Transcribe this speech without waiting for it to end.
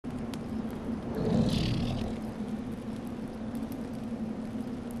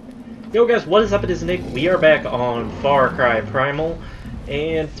Yo guys, what is up? It is Nick. We are back on Far Cry Primal,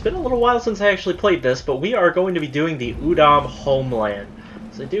 and it's been a little while since I actually played this, but we are going to be doing the Udam Homeland.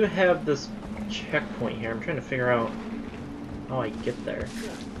 So I do have this checkpoint here. I'm trying to figure out how I get there.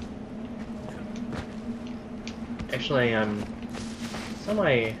 Actually, I'm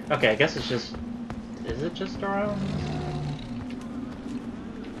okay, I guess it's just... Is it just around?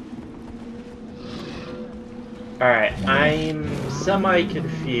 Alright, I'm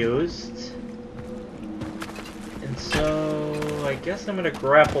semi-confused. And so... I guess I'm gonna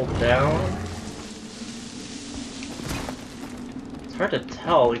grapple down. It's hard to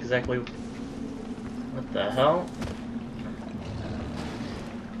tell exactly... What the hell?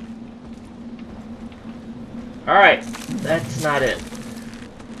 Alright, that's not it.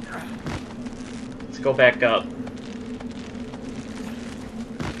 Let's go back up.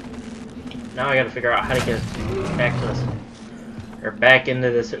 Now I gotta figure out how to get back to this, or back into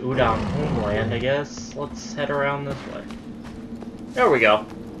this Udam homeland, I guess. Let's head around this way. There we go.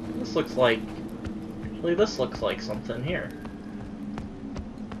 This looks like... Actually, this looks like something here.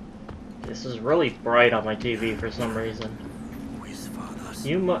 This is really bright on my TV for some reason.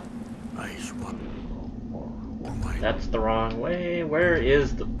 You That's the wrong way. Where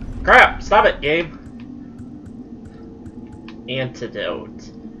is the... Crap! Stop it, game!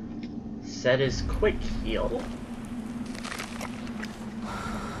 Antidote. Set his quick heal.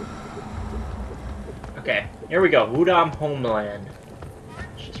 Okay, here we go. Udam Homeland.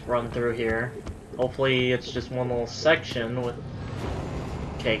 Let's just run through here. Hopefully it's just one little section with...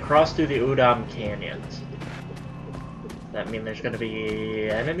 Okay, cross through the Udam Canyons. Does that mean there's gonna be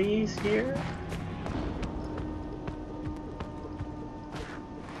enemies here?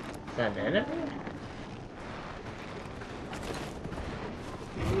 Is that an enemy?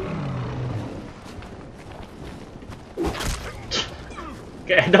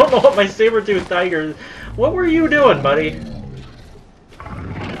 Okay, I don't know what my saber-toothed tiger... What were you doing, buddy?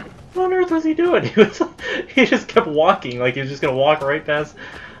 What on earth was he doing? He just kept walking, like he was just gonna walk right past...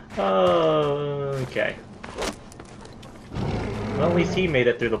 okay. Well, at least he made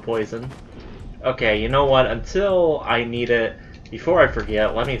it through the poison. Okay, you know what? Until I need it, before I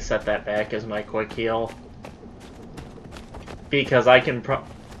forget, let me set that back as my quick heal. Because I can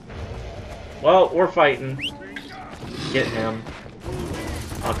Well, we're fighting. Get him.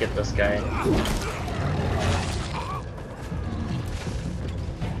 I'll get this guy.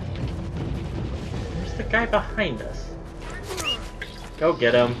 There's the guy behind us. Go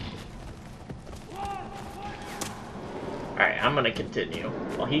get him. Alright, I'm gonna continue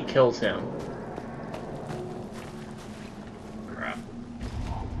while he kills him. Crap.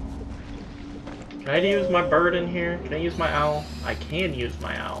 Can I use my bird in here? Can I use my owl? I can use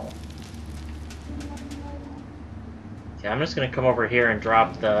my owl. Yeah, I'm just gonna come over here and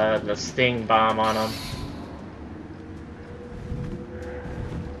drop the sting bomb on him.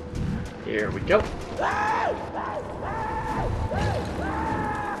 Here we go.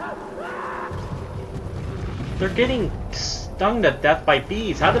 They're getting stung to death by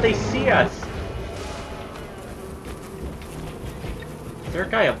bees. How do they see us? Is there a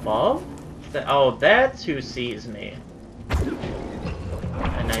guy above? Oh, that's who sees me.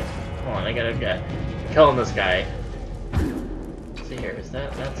 And hold on, I gotta get killing this guy. Here, is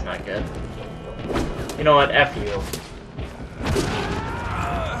that's not good. You know what, F you.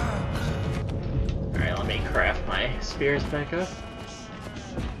 Alright, let me craft my spears back up.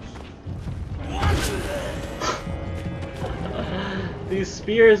 These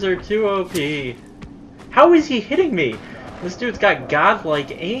spears are too OP. How is he hitting me? This dude's got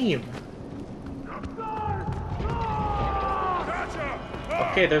godlike aim.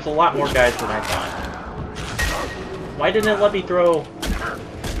 Okay, there's a lot more guys than I thought. Why didn't it let me throw...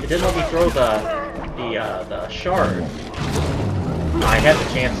 It didn't let me throw the shard. I had the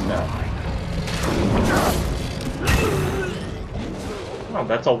chance to... Oh,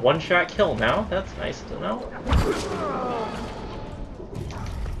 that's a one-shot kill now. That's nice to know.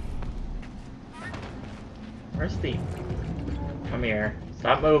 Where's the... Come here.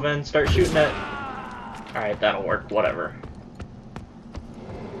 Stop moving. Start shooting it. Alright, that'll work. Whatever.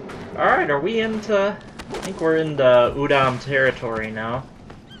 Alright, are we into... I think we're in the Udam territory now.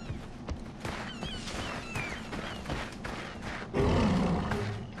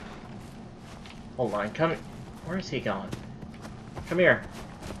 Hold on, come... Where is he going? Come here.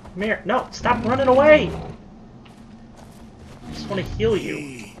 Come here. No, stop running away! I just want to heal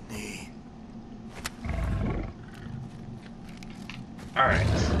you. Alright.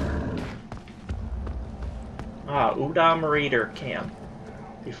 Ah, Udam Raider Camp.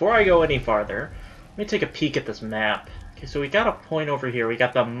 Before I go any farther, let me take a peek at this map. Okay, so we got a point over here. We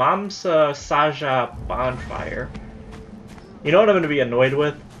got the Mamsa Saja bonfire. You know what I'm going to be annoyed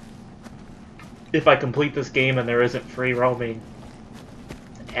with? If I complete this game and there isn't free roaming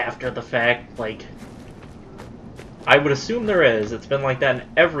after the fact, like... I would assume there is. It's been like that in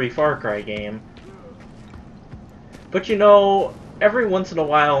every Far Cry game. But you know, every once in a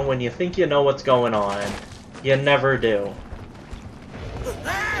while when you think you know what's going on, you never do.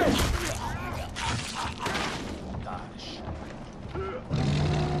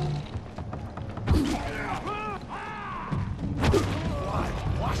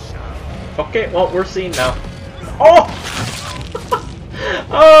 Okay, well, we're seeing now. Oh!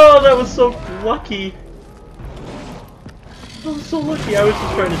 Oh, that was so lucky. I was so lucky. I was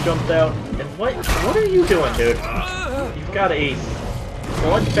just trying to jump down. And what are you doing, dude? You've got a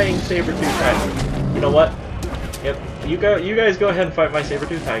blood-fang saber-tooth tiger. You know what? Yep. You guys go ahead and fight my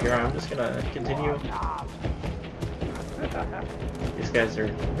saber-tooth tiger. I'm just gonna continue. These guys are.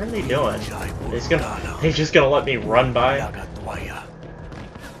 What are they doing? They're just gonna let me run by.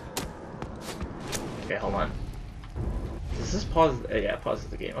 Okay, hold on. Does this pause? Yeah, it pauses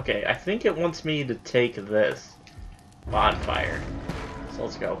the game. Okay, I think it wants me to take this bonfire. So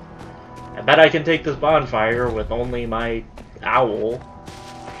let's go. I bet I can take this bonfire with only my owl.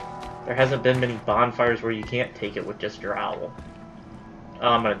 There hasn't been many bonfires where you can't take it with just your owl. Oh,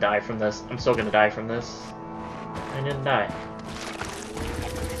 I'm gonna die from this. I'm still gonna die from this. I didn't die.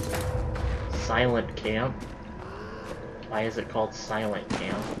 Silent camp? Why is it called Silent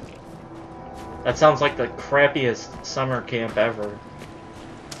Camp? That sounds like the crappiest summer camp ever.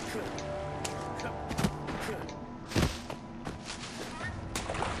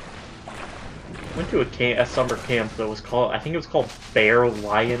 Went to a summer camp that was called, I think it was called Bear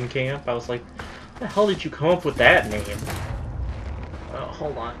Lion Camp. I was like, how the hell did you come up with that name?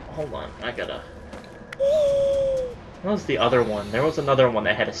 Hold on, I gotta... What was the other one? There was another one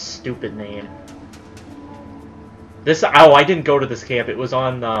that had a stupid name. Oh, I didn't go to this camp. It was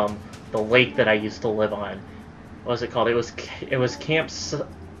on the lake that I used to live on. What was it called? It was Camp...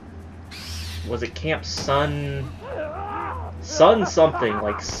 Was it Camp Sun something,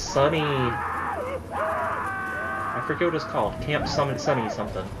 like Sunny... I forget what it's called. Camp Sunny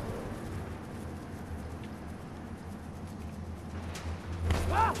something.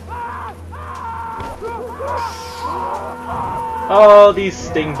 Oh, these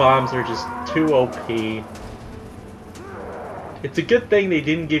sting bombs are just too OP. It's a good thing they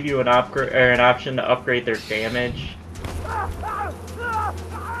didn't give you an option to upgrade their damage,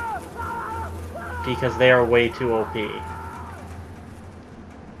 because they are way too OP.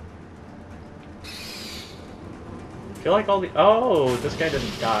 I feel like all the... Oh, this guy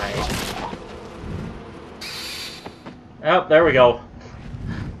didn't die. Oh, there we go.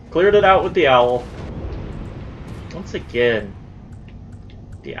 Cleared it out with the owl. Once again,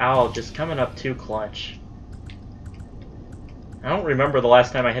 the owl just coming up too clutch. I don't remember the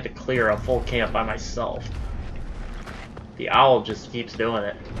last time I had to clear a full camp by myself. The owl just keeps doing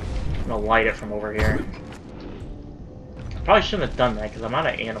it. I'm gonna light it from over here. Probably shouldn't have done that because I'm out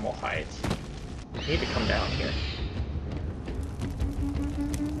of animal hides. I need to come down here.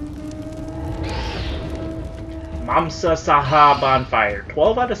 Mamsa Saha bonfire.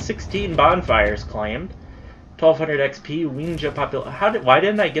 12 out of 16 bonfires claimed. 1200 XP. Winja popul. Why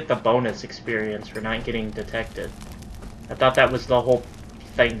didn't I get the bonus experience for not getting detected? I thought that was the whole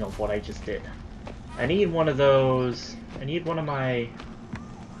thing of what I just did. I need one of those. I need one of my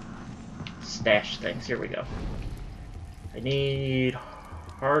stash things. Here we go. I need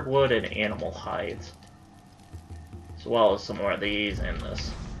hardwood and animal hides, as well as some more of these and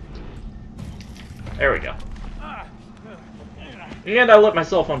this. There we go. And I lit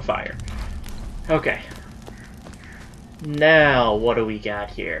myself on fire. Okay. Now, what do we got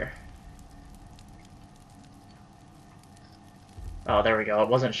here? Oh, there we go. It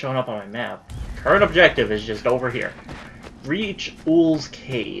wasn't showing up on my map. Current objective is just over here. Reach Ool's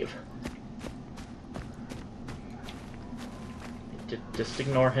Cave. Just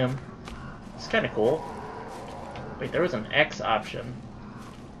ignore him. It's kind of cool. Wait, there was an X option.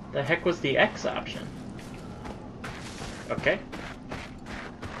 The heck was the X option? Okay.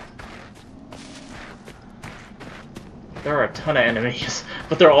 There are a ton of enemies,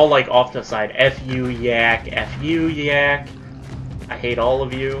 but they're all like off to the side. F you, yak. F you, yak. I hate all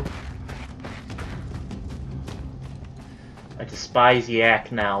of you. I despise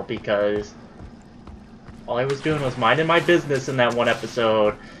yak now because all I was doing was minding my business in that one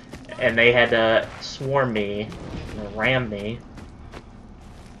episode, and they had to swarm me and ram me.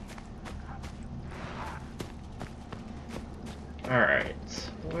 Alright,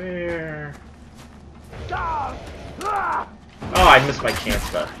 where... Oh, I missed my chance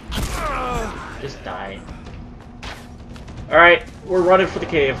to just die. Alright, we're running for the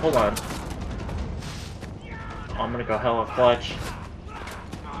cave. Hold on. Oh, I'm gonna go hella clutch.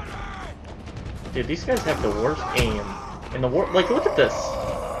 Dude, these guys have the worst aim in the world. Like, look at this.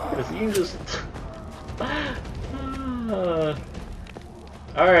 Because you can just...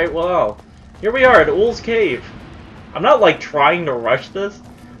 Alright, well, here we are at Ool's Cave. I'm not, like, trying to rush this,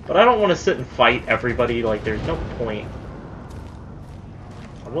 but I don't want to sit and fight everybody. Like, there's no point.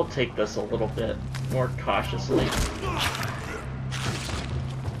 I will take this a little bit more cautiously.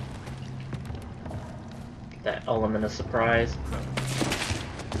 That element of surprise.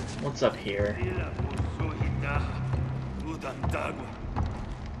 What's up here?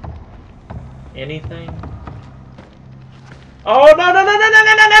 Anything? Oh, no, no, no, no, no,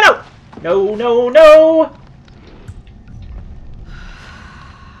 no, no, no! No, no, no!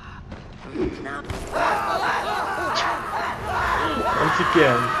 Once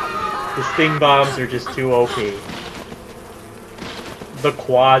again, the sting bombs are just too OP. The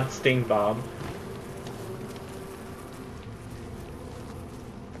quad sting bomb.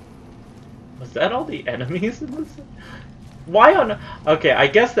 Was that all the enemies in this? Why on... Okay, I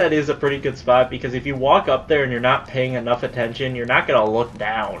guess that is a pretty good spot, because if you walk up there and you're not paying enough attention, you're not going to look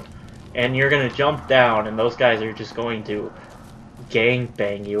down. And you're going to jump down, and those guys are just going to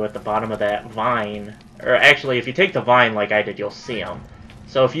gangbang you at the bottom of that vine. Or actually, if you take the vine like I did, you'll see them.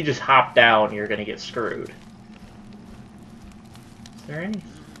 So if you just hop down, you're going to get screwed. Is there any...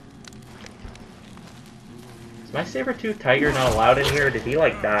 Is my saber-tooth tiger not allowed in here, or did he,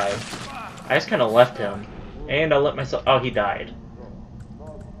 like, die? I just kind of left him. And I let myself... Oh, he died.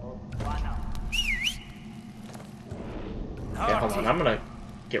 Okay, hold on. I'm gonna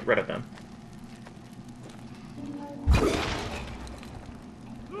get rid of him.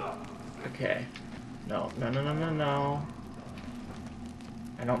 Okay. No, no, no, no, no, no.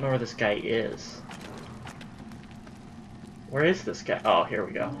 I don't know where this guy is. Where is this guy? Oh, here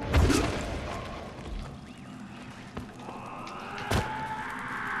we go.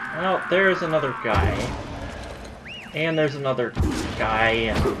 Well, there's another guy. And there's another guy,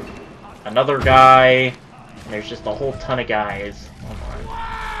 and another guy. And there's just a whole ton of guys. Hold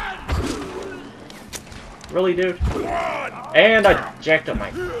on. Really, dude? And I jacked up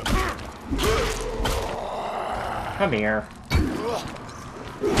my... Come here.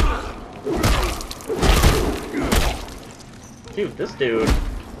 Dude, this dude...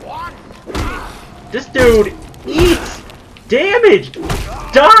 This dude eats damage!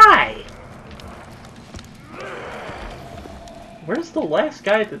 Die! Where's the last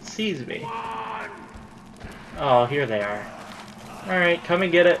guy that sees me? Oh, here they are. Alright, come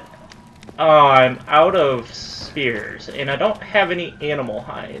and get it. Oh, I'm out of spears, and I don't have any animal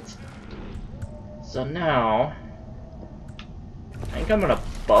hides. So now... I think I'm gonna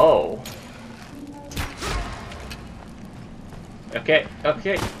bow. Okay,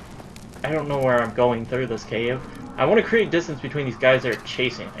 okay. I don't know where I'm going through this cave. I want to create distance between these guys that are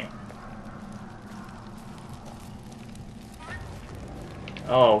chasing me.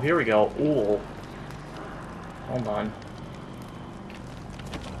 Oh, here we go. Ooh. Hold on.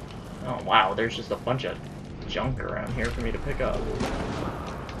 Oh, wow. There's just a bunch of junk around here for me to pick up.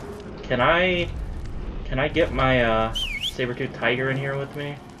 Can I get my saber-tooth tiger in here with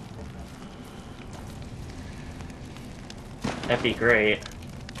me? That'd be great.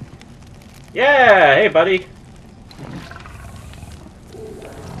 Yeah! Hey, buddy!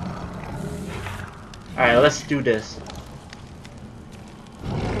 Alright, let's do this.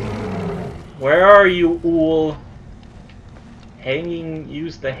 Where are you, Ool?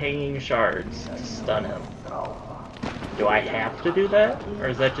 Use the hanging shards to stun him. Do I have to do that? Or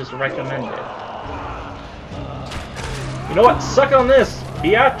is that just recommended? You know what? Suck on this,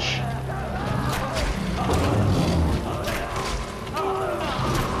 biatch!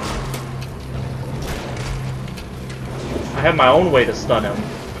 I have my own way to stun him.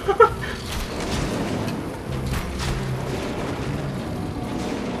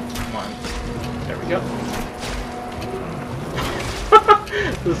 Yep.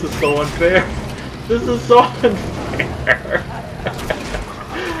 This is so unfair. This is so unfair.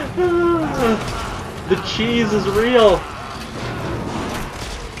 The cheese is real.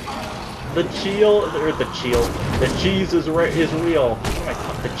 The cheese is real. Oh my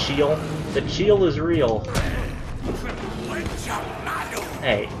god, the cheel. The cheel is real.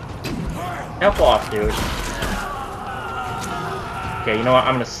 Hey, F off, dude. Okay, you know what?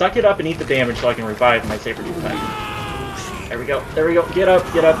 I'm gonna suck it up and eat the damage so I can revive my saber-tooth tiger. There we go. There we go. Get up.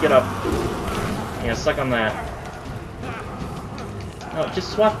 Get up. Get up. Yeah, suck on that. No,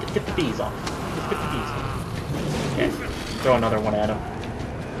 just swap. Get the bees off. Just get the bees off. Okay, throw another one at him.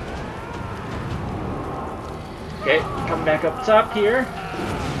 Okay, come back up top here.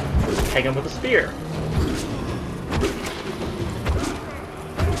 Peg him with a spear.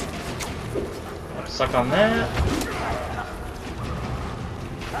 Suck on that.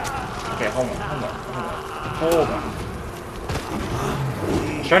 Okay, hold on.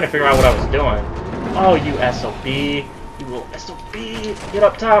 I was trying to figure out what I was doing. Oh, you SOB. You little SOB. Get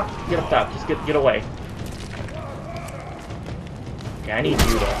up top. Get up top. Just get away. Okay, I need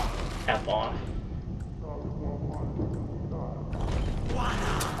you to F off.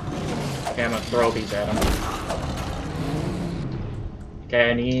 Okay, I'm gonna throw these at him. Okay,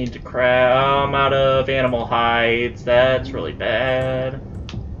 I need to I'm out of animal hides. That's really bad.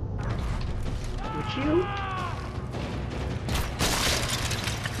 Would you?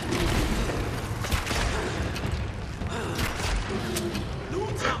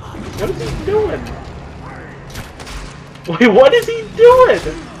 What is he doing? Wait, what is he doing?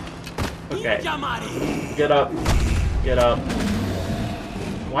 Okay. Get up. Get up.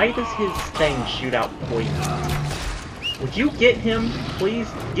 Why does his thing shoot out poison? Would you get him, please?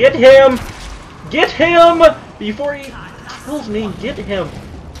 Get him! Get him! Before he kills me, get him!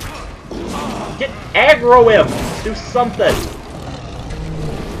 Get aggro him! Do something!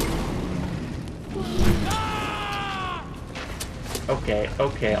 Okay,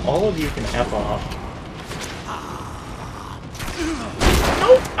 okay, all of you can F off.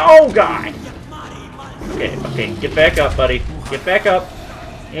 No! Oh, God! Okay, okay, get back up, buddy. Get back up.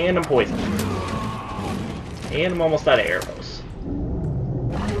 And I'm poisoned. And I'm almost out of arrows.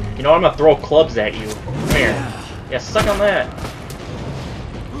 You know, I'm gonna throw clubs at you. Come here. Yeah, suck on that.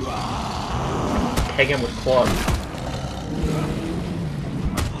 Peg him with clubs.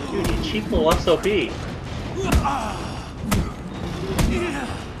 Dude, you cheap little SOB.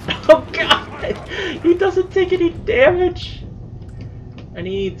 Oh God! He doesn't take any damage! I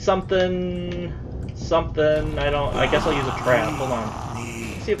need something... Something... I guess I'll use a trap. Hold on.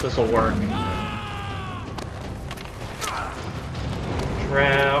 Let's see if this will work.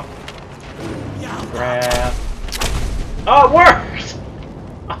 Trap. Trap. Oh, it worked!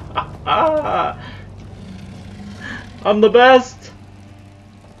 I'm the best!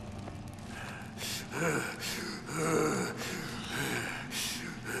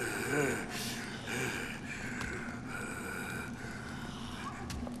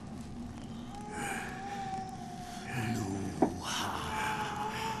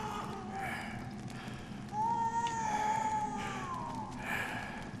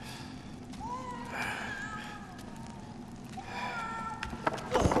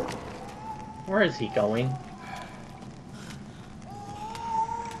 Where is he going?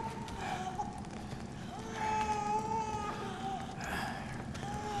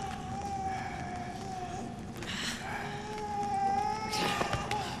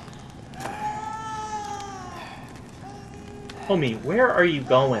 Homie, where are you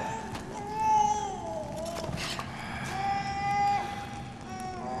going?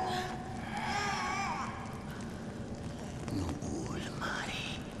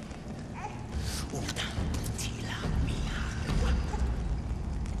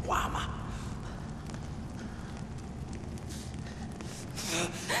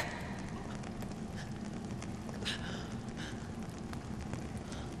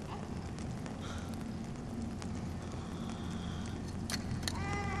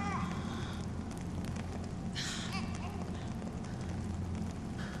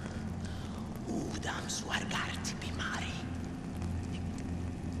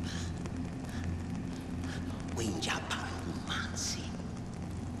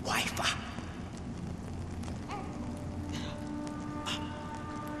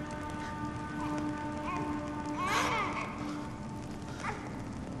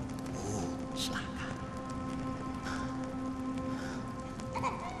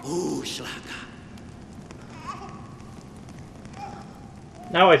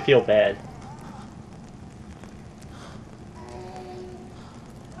 Now I feel bad.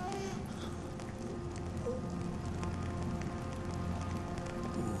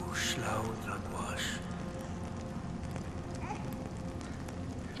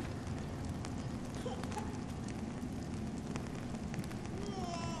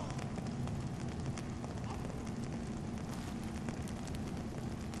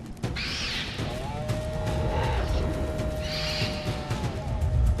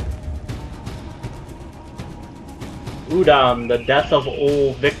 Udam, the death of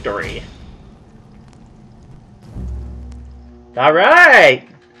old victory. Alright!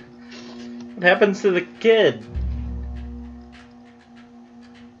 What happens to the kid?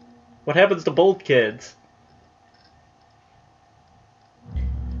 What happens to both kids?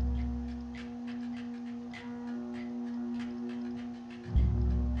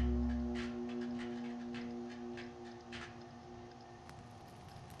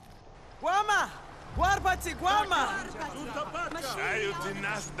 Guarbati guama! Ayo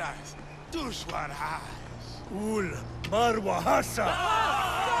tinastas. Tushwarhas. Ul marwa hasa!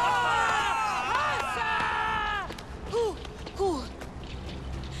 Hu!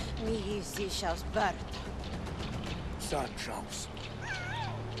 Mihi sishaus Berta. Sanchaus.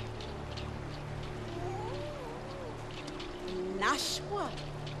 Nashwa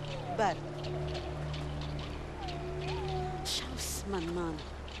Berta. Shaus man.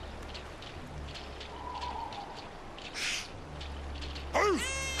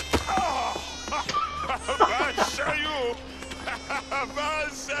 Valsayu!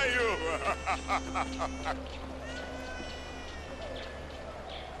 Valsayu!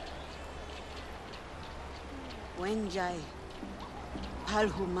 Wenjai.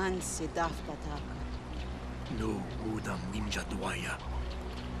 Palhuman sidaftataka. No udam ninja duaya.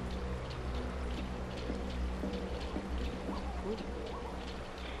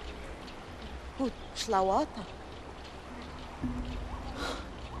 Hut shlawata.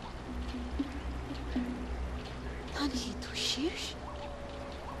 Tanhi tu shish?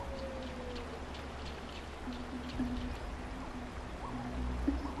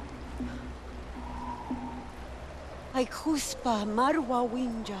 Ay khuspa marwa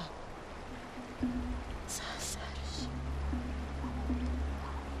winja. Sasarish.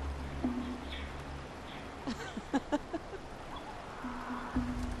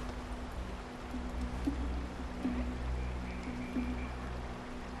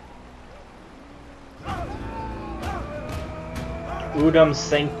 Udam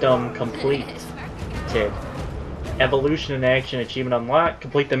Sanctum completed. Evolution in action achievement unlocked.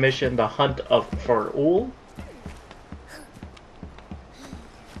 Complete the mission, the hunt for Ul.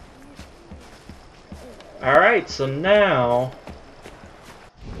 Alright, so now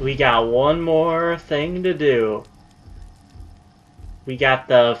we got one more thing to do. We got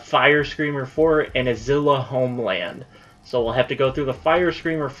the Fire Screamer Fort and Azilla Homeland. So we'll have to go through the Fire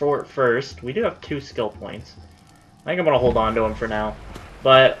Screamer Fort first. We do have 2 skill points. I think I'm going to hold on to them for now.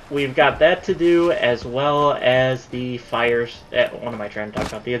 But we've got that to do, as well as the fires. What am I trying to talk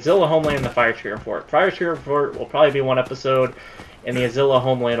about? The Azilla Homeland and the Fire Screamer Fort. Fire Screamer Fort will probably be one episode, and the Azilla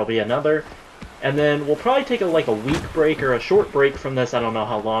Homeland will be another. And then we'll probably take a week break or a short break from this. I don't know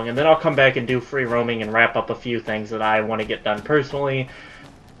how long. And then I'll come back and do free roaming and wrap up a few things that I want to get done personally.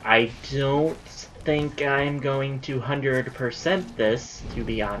 I don't think I'm going to 100% this, to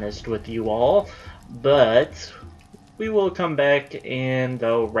be honest with you all. But we will come back and,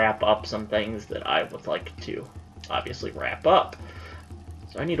 though, wrap up some things that I would like to, obviously, wrap up.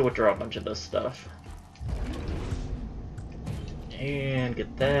 So I need to withdraw a bunch of this stuff. And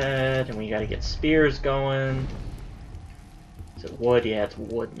get that, and we gotta get spears going. Is it wood? Yeah, it's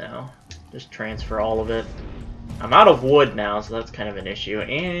wood now. Just transfer all of it. I'm out of wood now, so that's kind of an issue.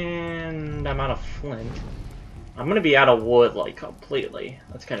 And I'm out of flint. I'm gonna be out of wood, like, completely.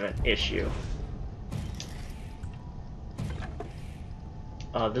 That's kind of an issue.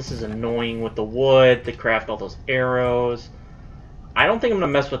 This is annoying with the wood, to craft all those arrows. I don't think I'm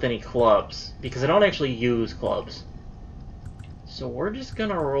gonna mess with any clubs, because I don't actually use clubs. So we're just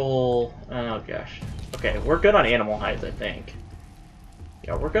gonna roll... Oh gosh. Okay, we're good on animal hides, I think.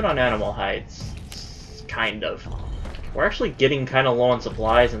 Yeah, we're good on animal hides. Kind of. We're actually getting kind of low on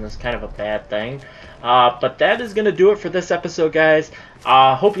supplies, and this is kind of a bad thing. But that is gonna do it for this episode, guys.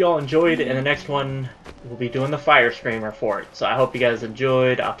 Hope you all enjoyed. In the next one, we'll be doing the Fire Screamer Fort. So I hope you guys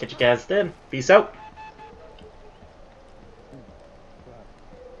enjoyed. I'll catch you guys then. Peace out.